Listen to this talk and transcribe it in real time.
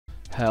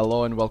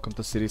Hello and welcome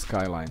to City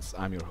Skylines.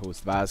 I'm your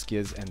host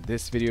Waskez, and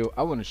this video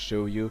I want to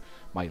show you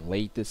my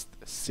latest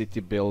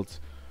city build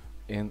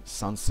in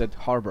Sunset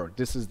Harbor.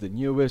 This is the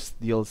newest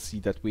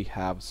DLC that we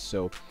have,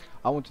 so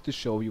I wanted to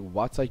show you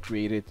what I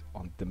created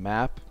on the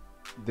map.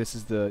 This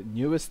is the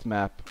newest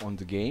map on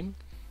the game.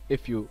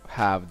 If you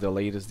have the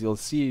latest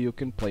DLC, you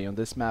can play on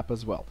this map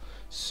as well.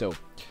 So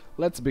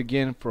let's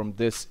begin from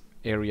this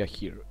area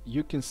here.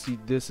 You can see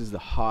this is the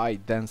high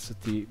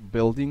density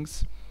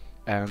buildings,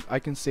 and I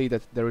can say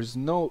that there is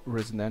no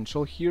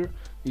residential here.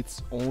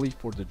 It's only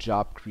for the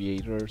job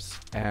creators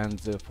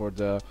and for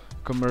the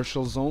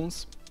commercial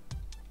zones.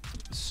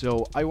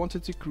 So I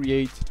wanted to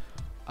create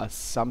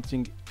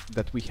something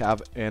that we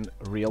have in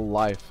real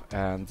life,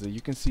 and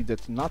you can see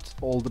that not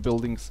all the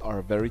buildings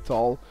are very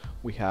tall.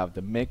 We have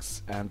the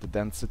mix and the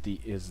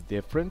density is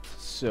different.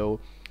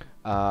 So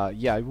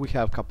yeah, we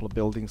have a couple of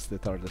buildings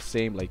that are the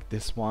same, like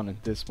this one and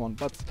this one,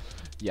 but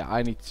yeah,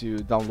 I need to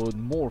download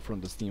more from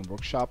the Steam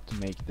Workshop to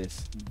make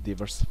this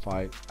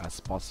diversified as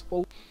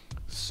possible.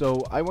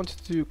 So I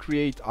wanted to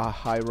create a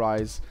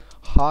high-rise,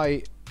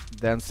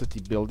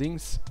 high-density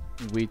buildings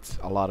with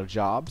a lot of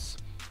jobs,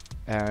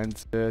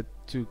 and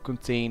to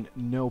contain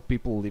no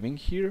people living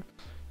here,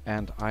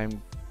 and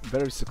I'm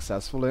very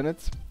successful in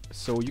it.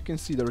 So you can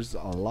see there's a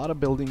lot of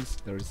buildings.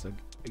 There's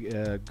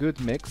a good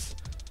mix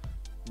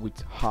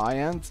with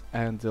high-end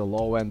and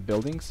low-end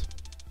buildings.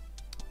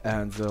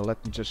 And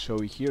let me just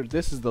show you here.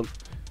 This is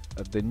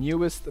the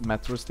newest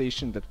metro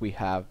station that we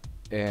have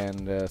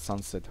in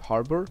Sunset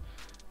Harbor,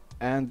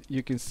 and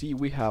you can see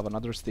we have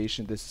another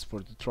station. This is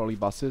for the trolley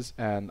buses,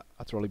 and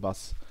a trolley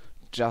bus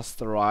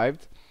just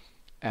arrived,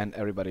 and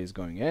everybody is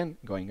going in,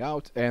 going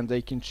out, and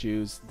they can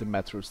choose the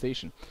metro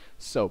station.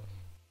 So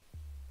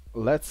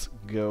let's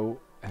go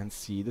and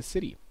see the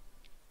city.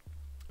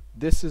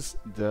 This is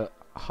the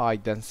high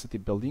density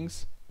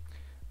buildings,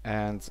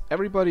 and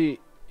everybody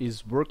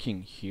is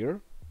working here.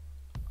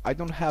 I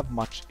don't have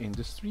much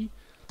industry,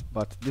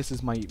 but this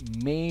is my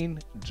main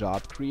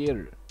job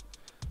creator.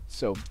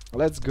 So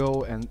let's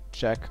go and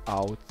check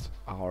out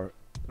our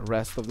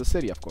rest of the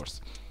city, of course.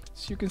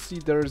 So you can see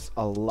there's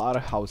a lot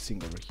of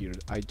housing over here.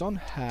 I don't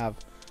have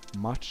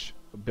much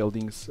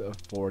buildings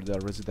for the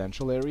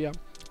residential area.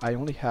 I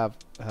only have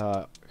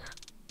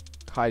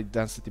high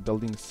density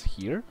buildings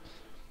here.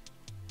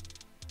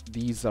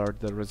 These are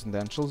the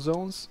residential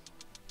zones,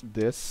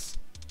 this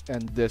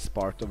and this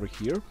part over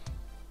here.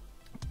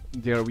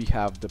 There we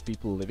have the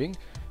people living.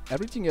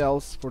 Everything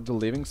else for the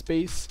living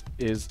space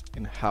is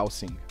in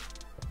housing.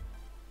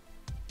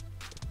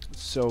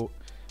 So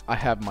I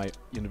have my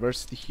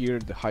university here,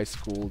 the high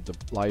school, the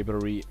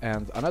library,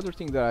 and another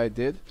thing that I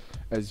did,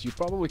 as you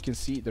probably can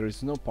see, there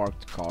is no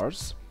parked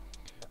cars.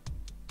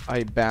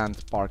 I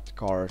banned parked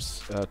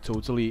cars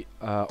totally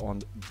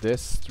on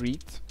this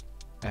street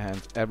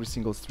and every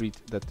single street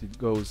that it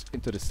goes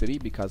into the city,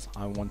 because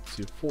I want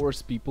to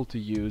force people to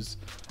use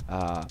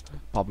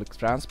public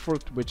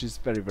transport, which is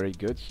very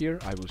good here.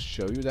 I will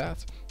show you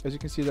that. As you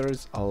can see, there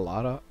is a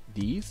lot of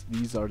these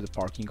are the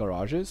parking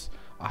garages.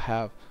 I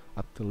have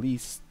at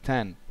least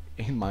 10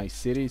 in my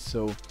city,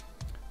 so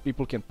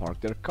people can park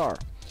their car.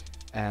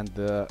 And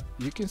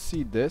you can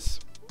see this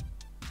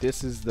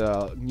is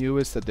the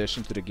newest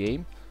addition to the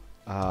game,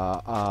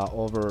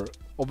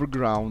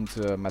 overground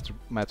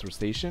metro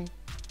station.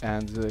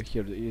 And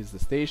here is the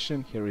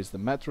station, here is the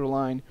metro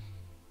line.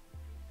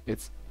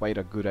 It's quite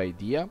a good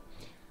idea.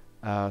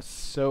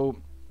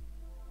 So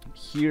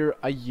here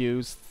I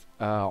used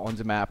on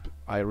the map,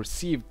 I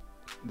received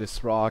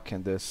this rock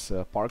and this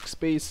park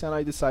space, and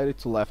I decided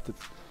to left it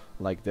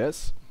like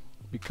this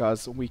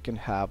because we can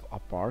have a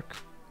park,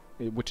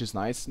 which is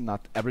nice.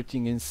 Not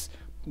everything is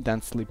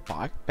densely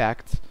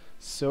packed,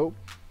 so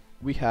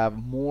we have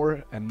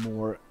more and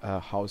more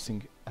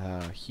housing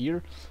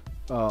here.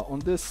 On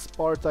this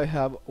part I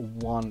have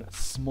one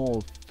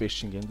small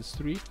fishing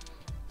industry,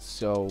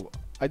 so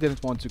I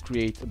didn't want to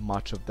create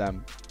much of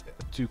them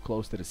too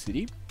close to the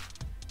city.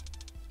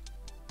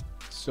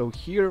 So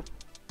here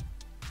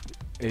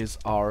is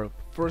our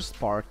first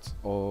part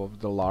of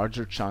the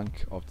larger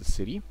chunk of the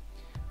city,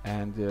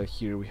 and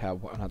here we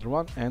have another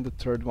one, and the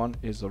third one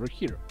is over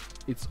here.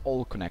 It's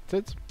all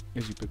connected.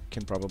 As you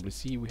can probably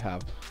see, we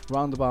have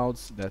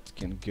roundabouts that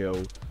can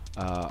go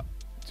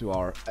to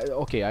our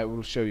okay, I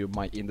will show you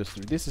my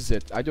industry. This is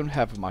it. I don't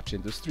have much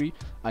industry.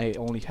 I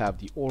only have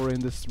the ore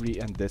industry,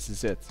 and this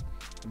is it,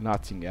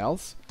 nothing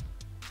else.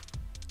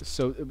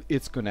 So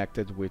it's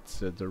connected with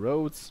the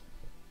roads,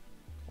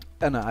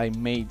 and I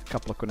made a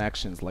couple of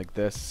connections like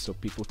this so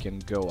people can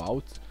go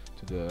out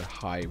to the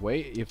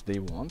highway if they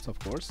want, of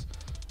course.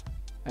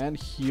 And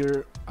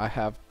here I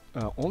have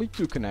only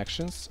two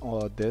connections,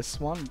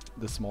 this one,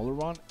 the smaller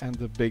one, and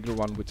the bigger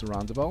one with the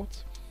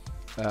roundabout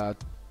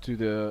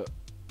to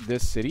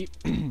this city.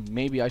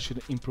 Maybe I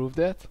should improve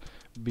that,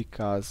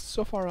 because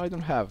so far I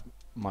don't have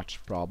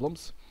much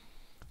problems.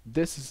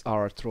 This is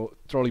our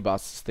trolley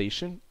bus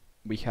station.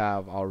 We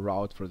have our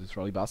route for the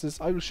trolley buses.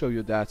 I will show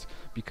you that,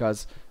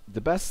 because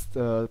the best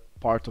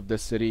part of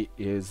this city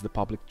is the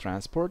public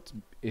transport.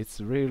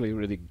 It's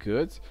really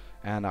good,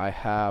 and I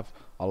have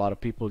a lot of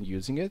people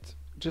using it.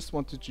 Just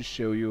wanted to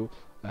show you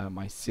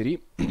my city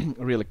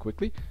really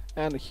quickly.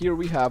 And here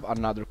we have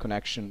another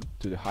connection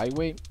to the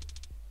highway.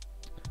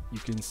 You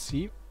can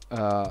see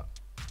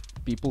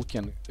people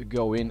can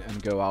go in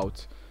and go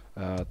out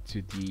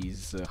to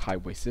these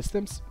highway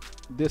systems.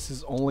 This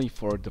is only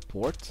for the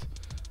port,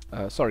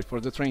 sorry, for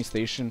the train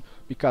station,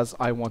 because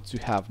I want to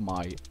have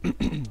my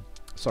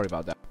sorry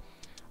about that.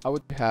 I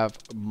would have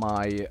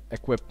my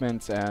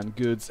equipment and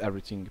goods,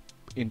 everything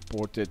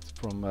imported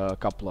from a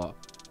couple of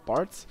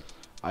parts.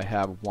 I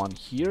have one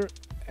here,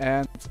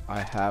 and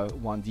I have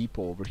one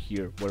depot over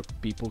here where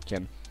people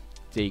can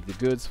take the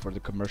goods for the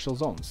commercial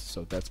zones,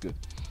 so that's good.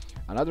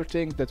 Another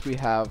thing that we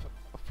have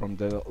from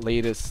the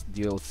latest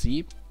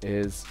DLC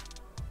is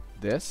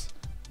this.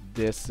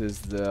 This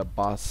is the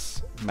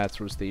bus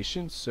metro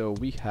station. So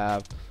we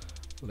have,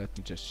 let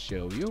me just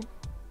show you.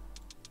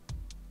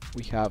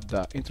 We have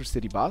the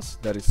intercity bus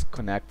that is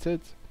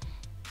connected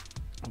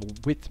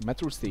with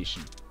metro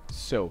station.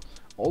 So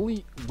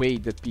only way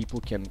that people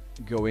can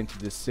go into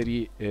the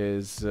city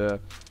is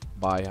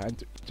by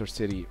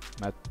intercity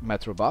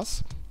metro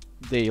bus.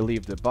 They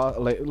leave the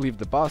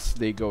bus,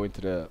 they go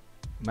into the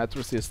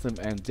metro system,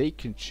 and they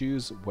can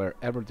choose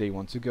wherever they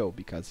want to go,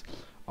 because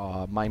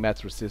my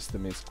metro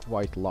system is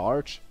quite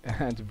large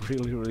and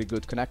really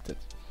good connected.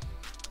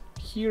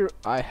 Here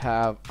I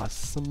have a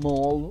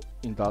small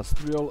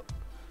industrial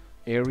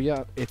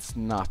area. It's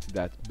not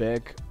that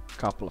big,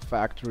 couple of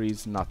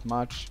factories, not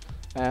much,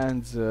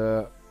 and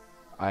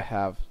I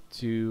have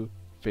 2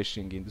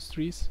 fishing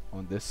industries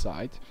on this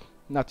side,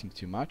 nothing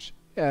too much,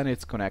 and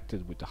it's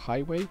connected with the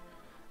highway,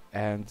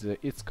 and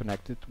it's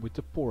connected with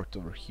the port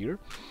over here.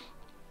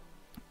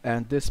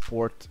 And this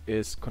port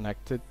is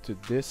connected to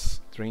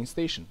this train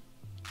station.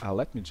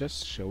 Let me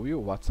just show you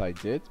what I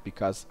did,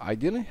 because I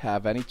didn't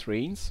have any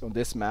trains on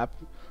this map.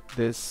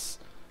 This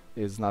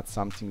is not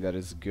something that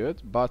is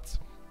good, but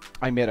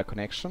I made a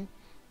connection.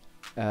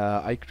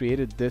 I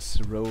created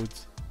this road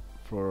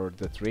for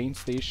the train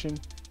station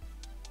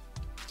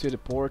to the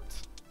port,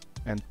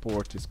 and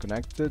port is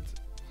connected.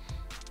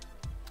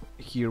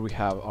 Here we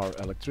have our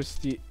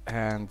electricity,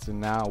 and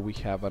now we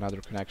have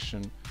another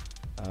connection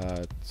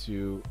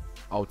to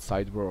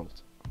outside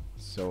world.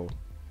 So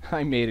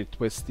I made it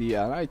twisty,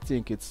 and I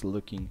think it's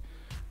looking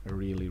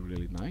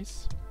really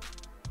nice.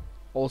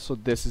 Also,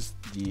 this is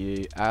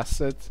the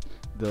asset,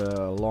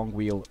 the long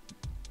wheel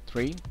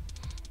train,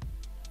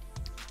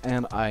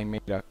 and I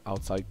made an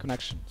outside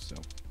connection. So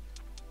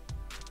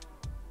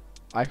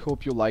I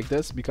hope you like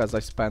this, because I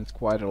spent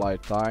quite a lot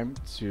of time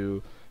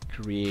to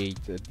create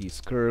these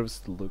curves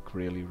to look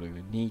really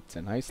neat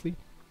and nicely.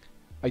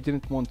 I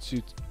didn't want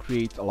to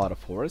create a lot of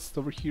forest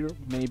over here.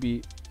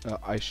 Maybe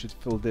I should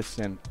fill this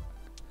in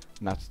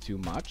not too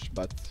much,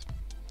 but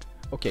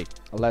okay,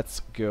 let's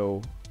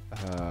go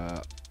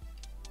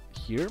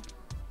here.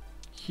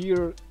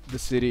 Here the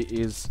city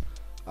is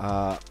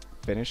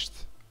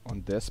finished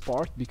on this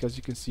part, because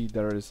you can see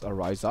there is a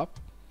rise up.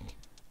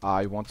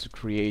 I want to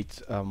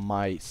create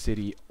my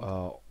city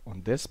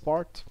on this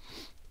part.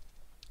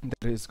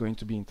 That is going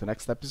to be in the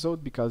next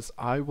episode, because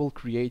I will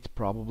create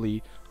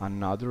probably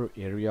another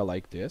area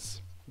like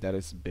this that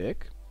is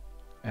big,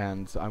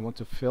 and I want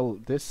to fill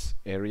this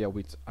area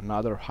with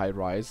another high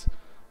rise,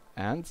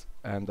 and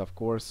of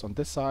course on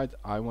this side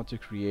I want to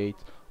create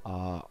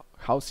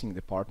housing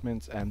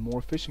departments and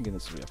more fishing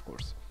industry, of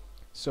course.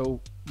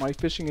 So my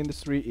fishing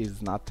industry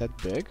is not that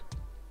big.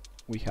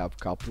 We have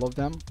a couple of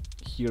them.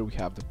 Here we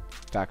have the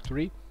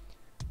factory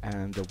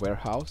and the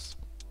warehouse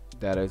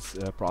that is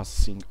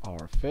processing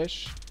our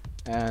fish,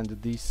 and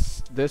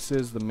this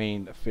is the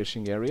main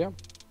fishing area.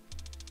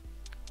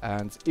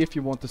 And if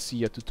you want to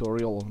see a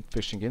tutorial on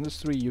fishing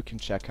industry, you can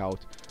check out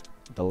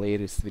the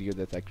latest video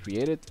that I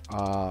created.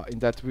 In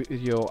that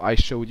video I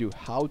showed you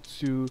how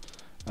to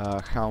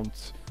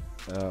hunt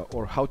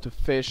or how to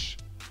fish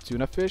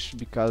tuna fish,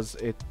 because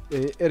it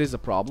is a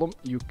problem.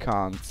 You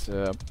can't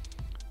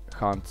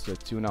hunt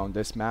tuna on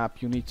this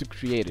map, you need to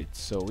create it.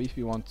 So if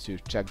you want to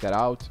check that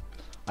out,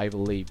 I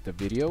will leave the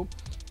video.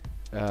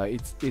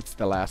 It's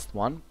the last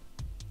one.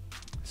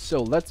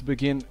 So let's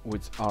begin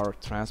with our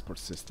transport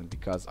system,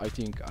 because I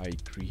think I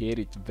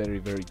created very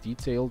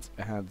detailed,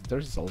 and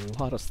there's a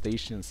lot of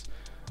stations,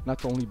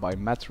 not only by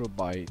metro,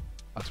 by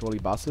trolley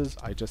buses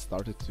I just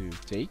started to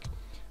take.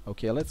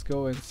 Okay, let's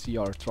go and see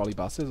our trolley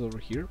buses over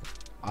here.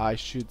 I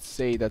should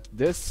say that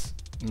this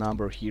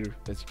number here,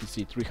 as you can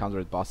see,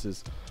 300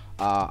 buses,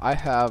 I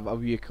have a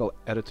vehicle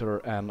editor,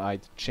 and I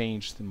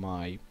changed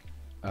my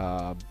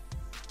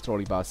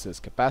trolley buses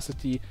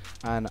capacity,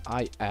 and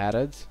I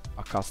added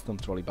a custom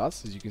trolley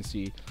bus. As you can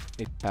see,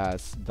 it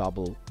has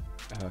double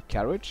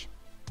carriage.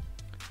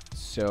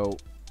 So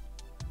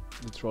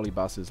the trolley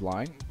buses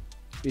line,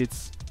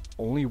 it's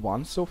only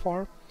one so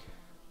far,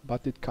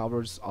 but it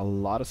covers a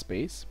lot of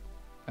space.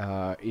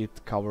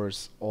 It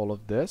covers all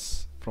of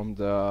this from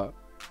the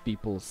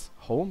people's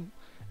home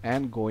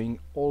and going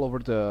all over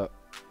the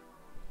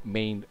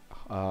main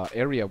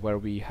area where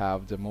we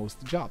have the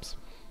most jobs.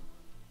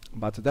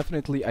 But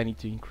definitely I need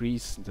to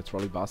increase the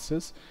trolley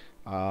buses.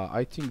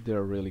 I think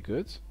they're really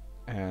good,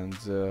 and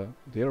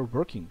they're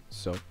working.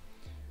 So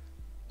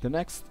the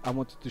next I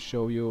wanted to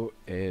show you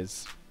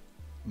is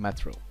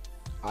metro.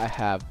 I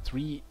have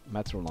 3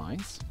 metro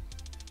lines.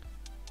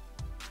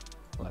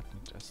 Let me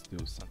just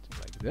do something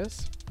like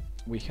this.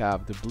 We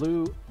have the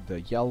blue,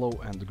 the yellow,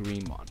 and the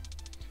green one.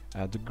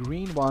 The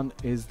green one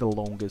is the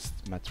longest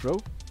metro.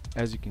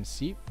 As you can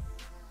see,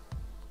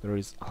 there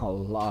is a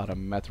lot of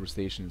metro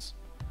stations.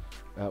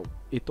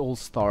 It all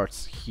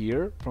starts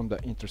here from the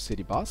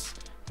intercity bus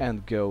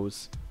and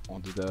goes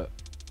onto the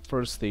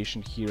first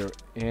station here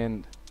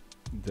in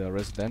the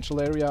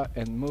residential area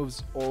and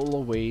moves all the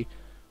way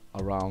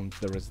around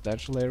the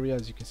residential area.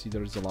 As you can see,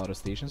 there is a lot of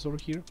stations over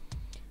here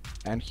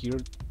and here,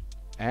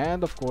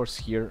 and of course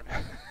here.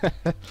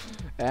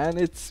 And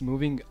it's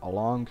moving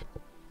along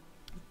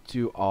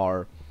to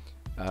our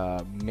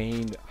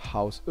main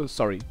house,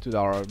 to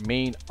our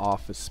main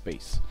office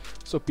space.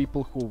 So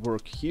people who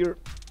work here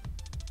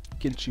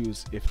can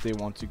choose if they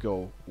want to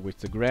go with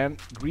the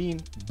green,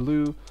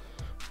 blue,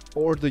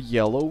 or the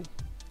yellow.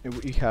 And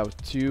we have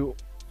 2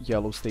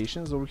 yellow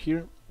stations over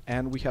here,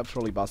 and we have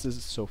trolley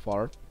buses so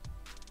far,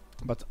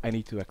 but I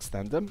need to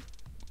extend them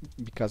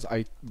because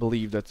I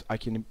believe that I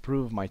can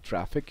improve my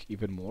traffic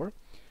even more.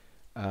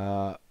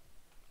 I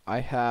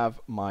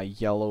have my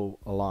yellow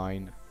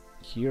line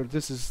here.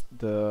 This is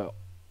the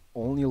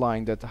only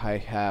line that I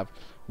have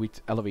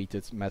with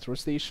elevated metro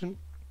station.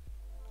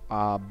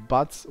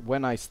 But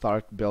when I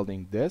start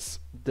building this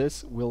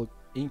will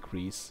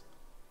increase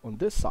on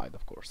this side,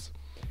 of course,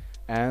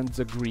 and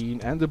the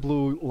green and the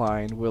blue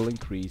line will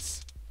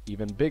increase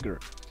even bigger.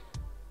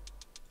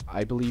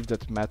 I believe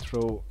that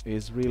metro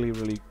is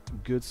really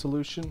good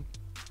solution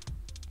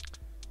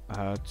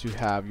to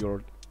have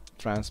your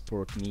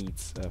transport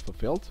needs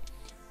fulfilled.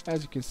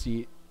 As you can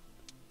see,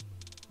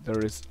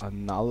 there is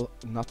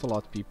not a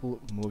lot of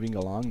people moving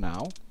along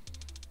now.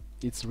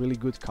 It's really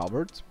good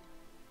covered,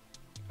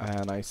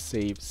 and I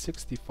save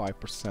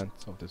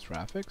 65% of the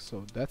traffic,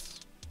 so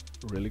that's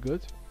really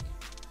good.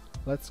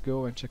 Let's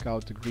go and check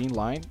out the green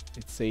line.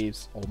 It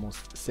saves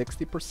almost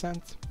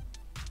 60%,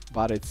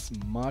 but it's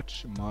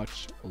much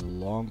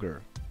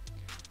longer.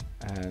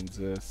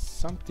 And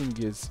something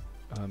is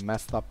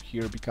messed up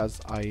here because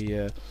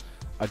I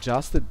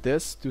adjusted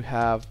this to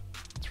have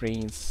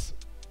trains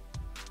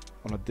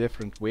on a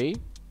different way.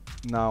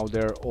 Now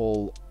they're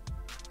all,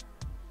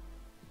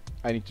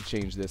 I need to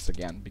change this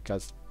again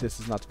because this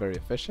is not very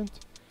efficient.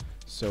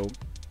 So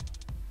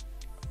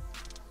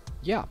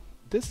yeah,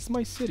 this is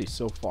my city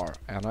so far,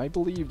 and I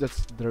believe that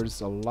there's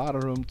a lot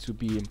of room to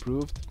be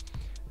improved,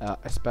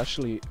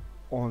 especially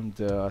on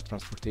the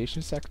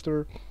transportation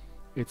sector.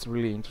 It's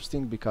really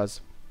interesting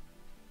because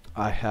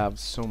I have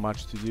so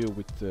much to do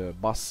with the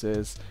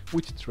buses,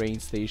 with train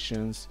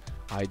stations.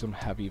 I don't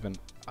have even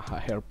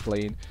a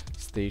airplane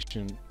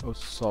station. Oh,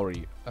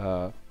 sorry,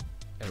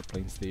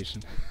 airplane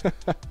station.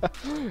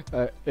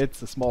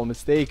 It's a small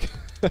mistake.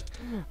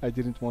 I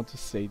didn't want to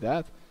say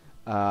that.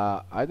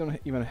 I don't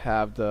even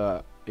have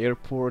the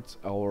airport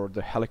or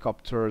the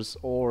helicopters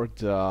or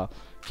the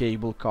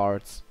cable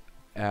cars,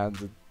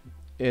 and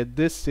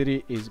this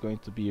city is going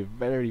to be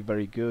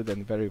very good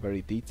and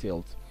very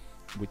detailed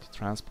with the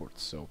transport.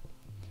 So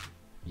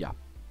yeah,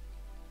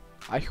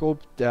 I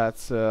hope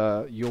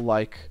that you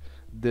like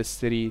this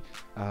city.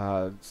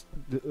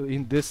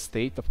 In this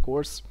state, of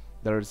course,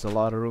 there is a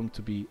lot of room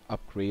to be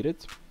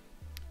upgraded,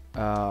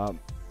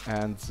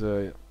 and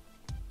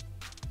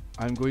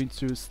I'm going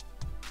to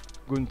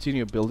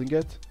continue building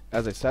it.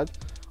 As I said,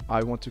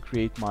 I want to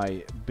create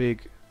my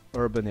big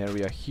urban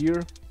area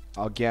here,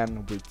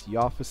 again with the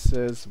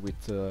offices,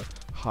 with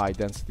high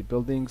density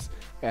buildings,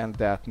 and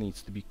that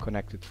needs to be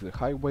connected to the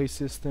highway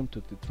system,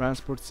 to the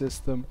transport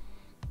system.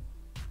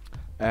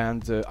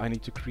 And I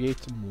need to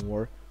create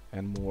more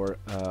and more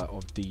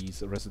of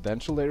these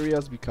residential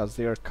areas because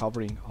they are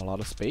covering a lot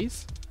of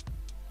space.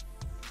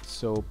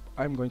 So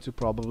I'm going to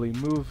probably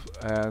move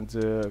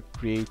and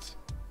create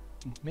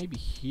maybe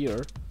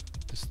here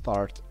to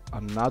start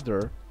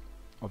another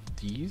of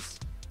these,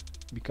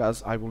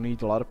 because I will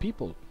need a lot of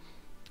people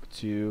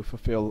to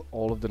fulfill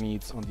all of the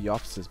needs on the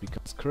offices,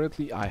 because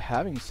currently I'm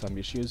having some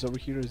issues over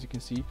here. As you can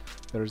see,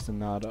 there's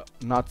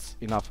not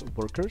enough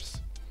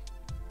workers.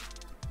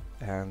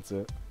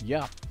 And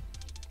yeah,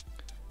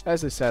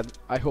 as I said,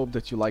 I hope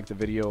that you liked the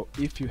video.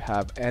 If you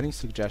have any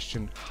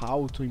suggestion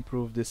how to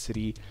improve this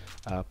city,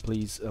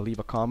 please leave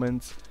a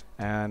comment,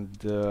 and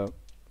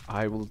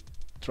I will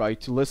try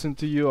to listen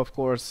to you, of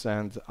course,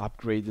 and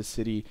upgrade the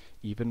city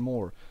even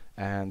more.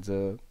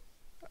 And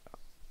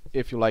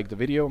if you like the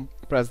video,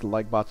 press the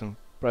like button,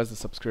 press the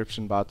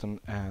subscription button,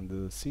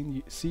 and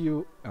see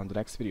you on the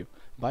next video.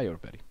 Bye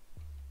everybody.